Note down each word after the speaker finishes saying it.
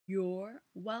You're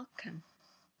welcome.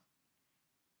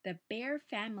 The bear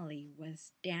family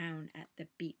was down at the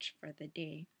beach for the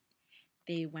day.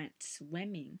 They went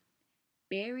swimming,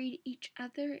 buried each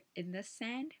other in the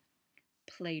sand,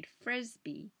 played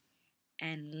frisbee,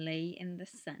 and lay in the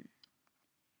sun.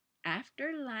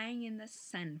 After lying in the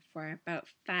sun for about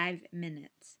 5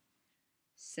 minutes,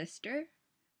 sister,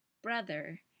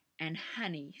 brother, and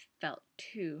Honey felt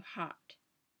too hot.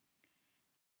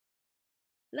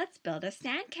 "Let's build a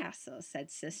sandcastle," said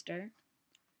sister.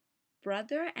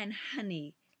 Brother and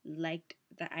Honey liked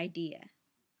the idea.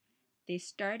 They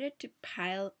started to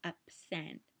pile up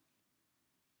sand.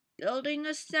 "Building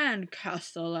a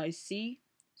sandcastle, I see,"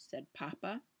 said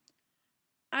Papa.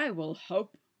 "I will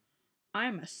help.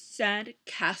 I'm a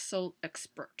sandcastle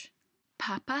expert."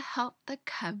 Papa helped the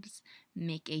cubs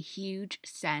make a huge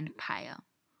sand pile.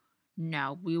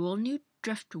 "Now we will need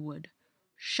driftwood,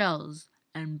 shells,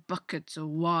 and buckets of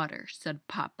water," said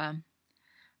Papa.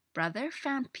 Brother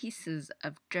found pieces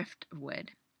of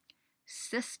driftwood.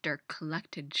 Sister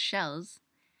collected shells,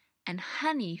 and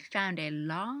Honey found a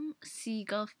long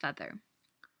seagull feather.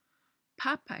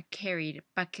 Papa carried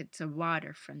buckets of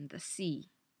water from the sea.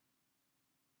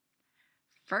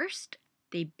 First,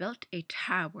 they built a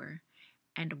tower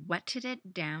and wetted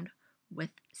it down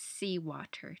with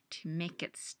seawater to make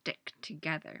it stick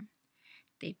together.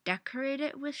 They decorated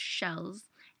it with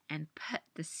shells and put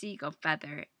the seagull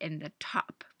feather in the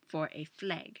top for a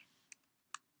flag.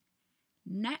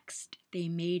 Next, they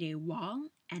made a wall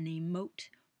and a moat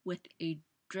with a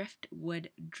driftwood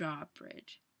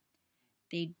drawbridge.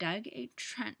 They dug a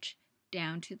trench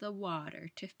down to the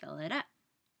water to fill it up.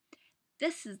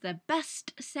 "This is the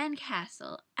best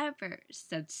sandcastle ever,"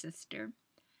 said sister.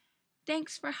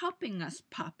 "Thanks for helping us,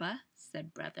 Papa,"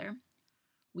 said brother.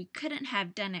 "We couldn't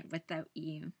have done it without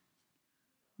you."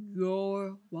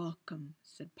 "You're welcome,"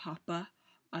 said Papa.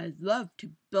 "I love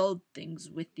to build things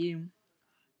with you."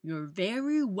 "You're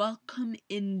very welcome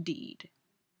indeed."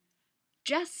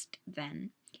 Just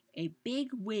then, a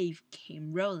big wave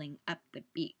came rolling up the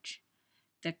beach.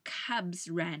 The cubs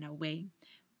ran away,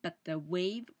 but the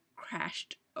wave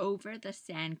crashed over the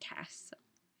sandcastle.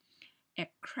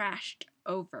 It crashed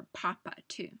over Papa,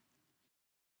 too.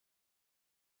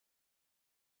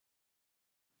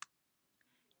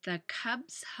 The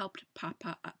cubs helped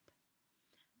Papa up.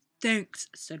 "Thanks,"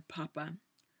 said Papa.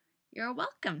 "You're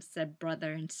welcome," said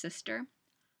brother and sister.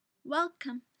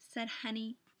 "Welcome," said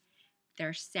Honey.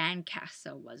 Their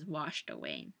sandcastle was washed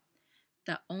away.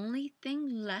 The only thing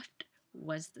left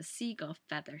was the seagull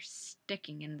feather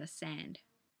sticking in the sand.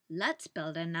 "Let's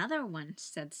build another one,"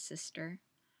 said sister.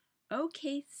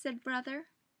 "Okay," said brother.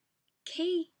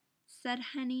 "'Kay," said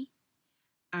Honey.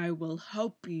 "I will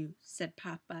help you," said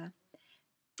Papa.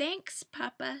 "Thanks,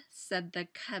 Papa," said the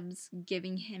cubs,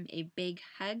 giving him a big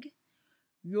hug.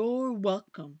 "You're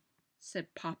welcome,"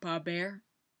 said Papa Bear.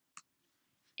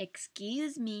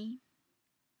 "Excuse me."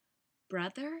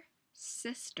 Brother,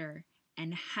 sister,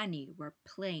 and Honey were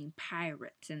playing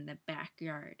pirates in the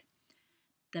backyard.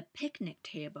 The picnic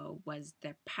table was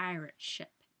their pirate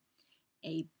ship.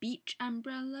 A beach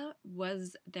umbrella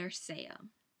was their sail.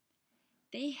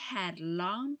 They had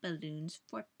long balloons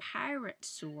for pirate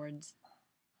swords.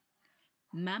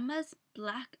 Mama's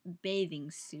black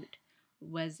bathing suit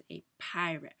was a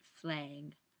pirate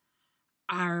flag.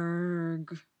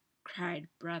 "Arg!" cried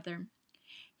brother.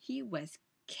 He was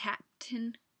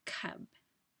Captain Cub.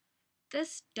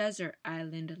 "This desert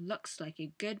island looks like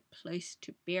a good place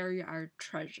to bury our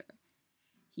treasure."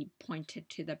 He pointed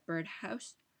to the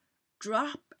birdhouse.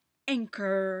 "Drop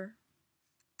anchor!"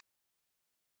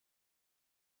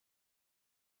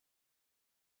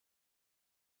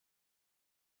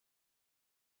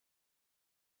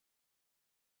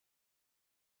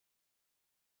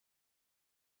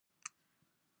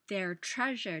 Their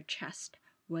treasure chest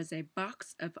was a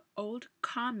box of old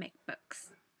comic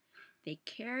books. They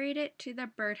carried it to the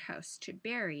birdhouse to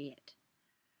bury it.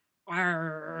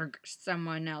 "Arg!"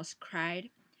 someone else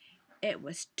cried. It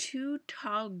was Too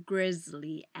Tall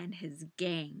Grizzly and his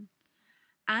gang.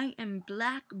 "I am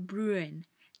Black Bruin,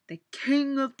 the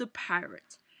king of the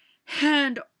pirates.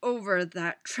 Hand over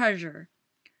that treasure."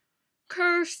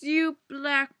 "Curse you,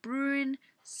 Black Bruin,"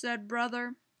 said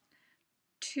brother.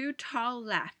 Too Tall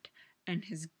laughed, and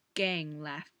his gang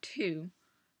laughed too.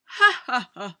 "Ha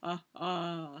ha ha ha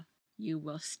ha! You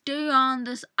will stay on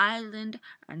this island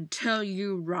until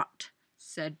you rot,"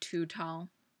 said Too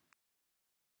Tall.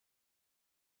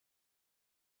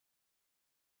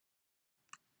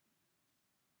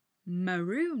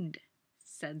 "Marooned,"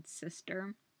 said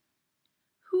sister.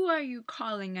 "Who are you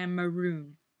calling a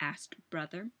maroon?" asked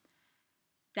brother.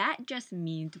 That just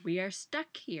means we are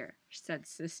stuck here, said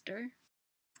Sister.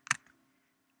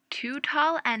 Too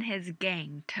Tall and his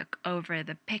gang took over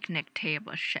the picnic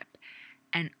table ship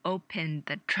and opened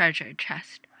the treasure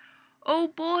chest. Oh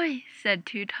boy, said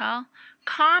Too Tall,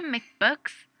 comic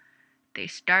books. They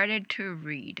started to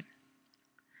read.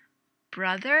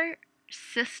 Brother,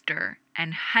 Sister,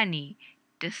 and Honey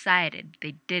decided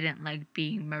they didn't like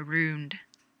being marooned.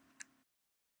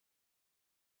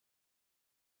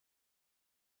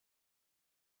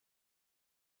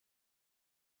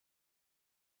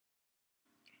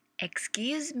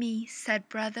 Excuse me, said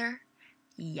Brother.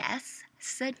 Yes,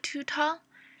 said Too Tall.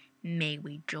 May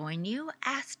we join you?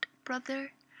 Asked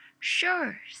Brother.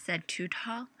 Sure, said Too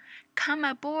Tall. Come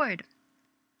aboard.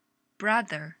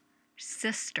 Brother,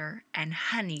 Sister, and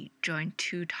Honey joined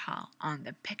Too Tall on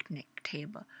the picnic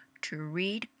table to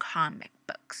read comic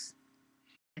books.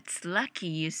 It's lucky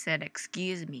you said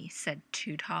excuse me, said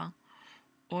Too Tall,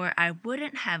 or I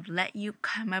wouldn't have let you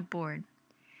come aboard.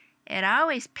 It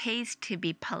always pays to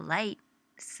be polite,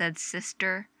 said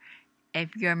Sister.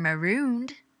 If you're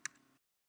marooned,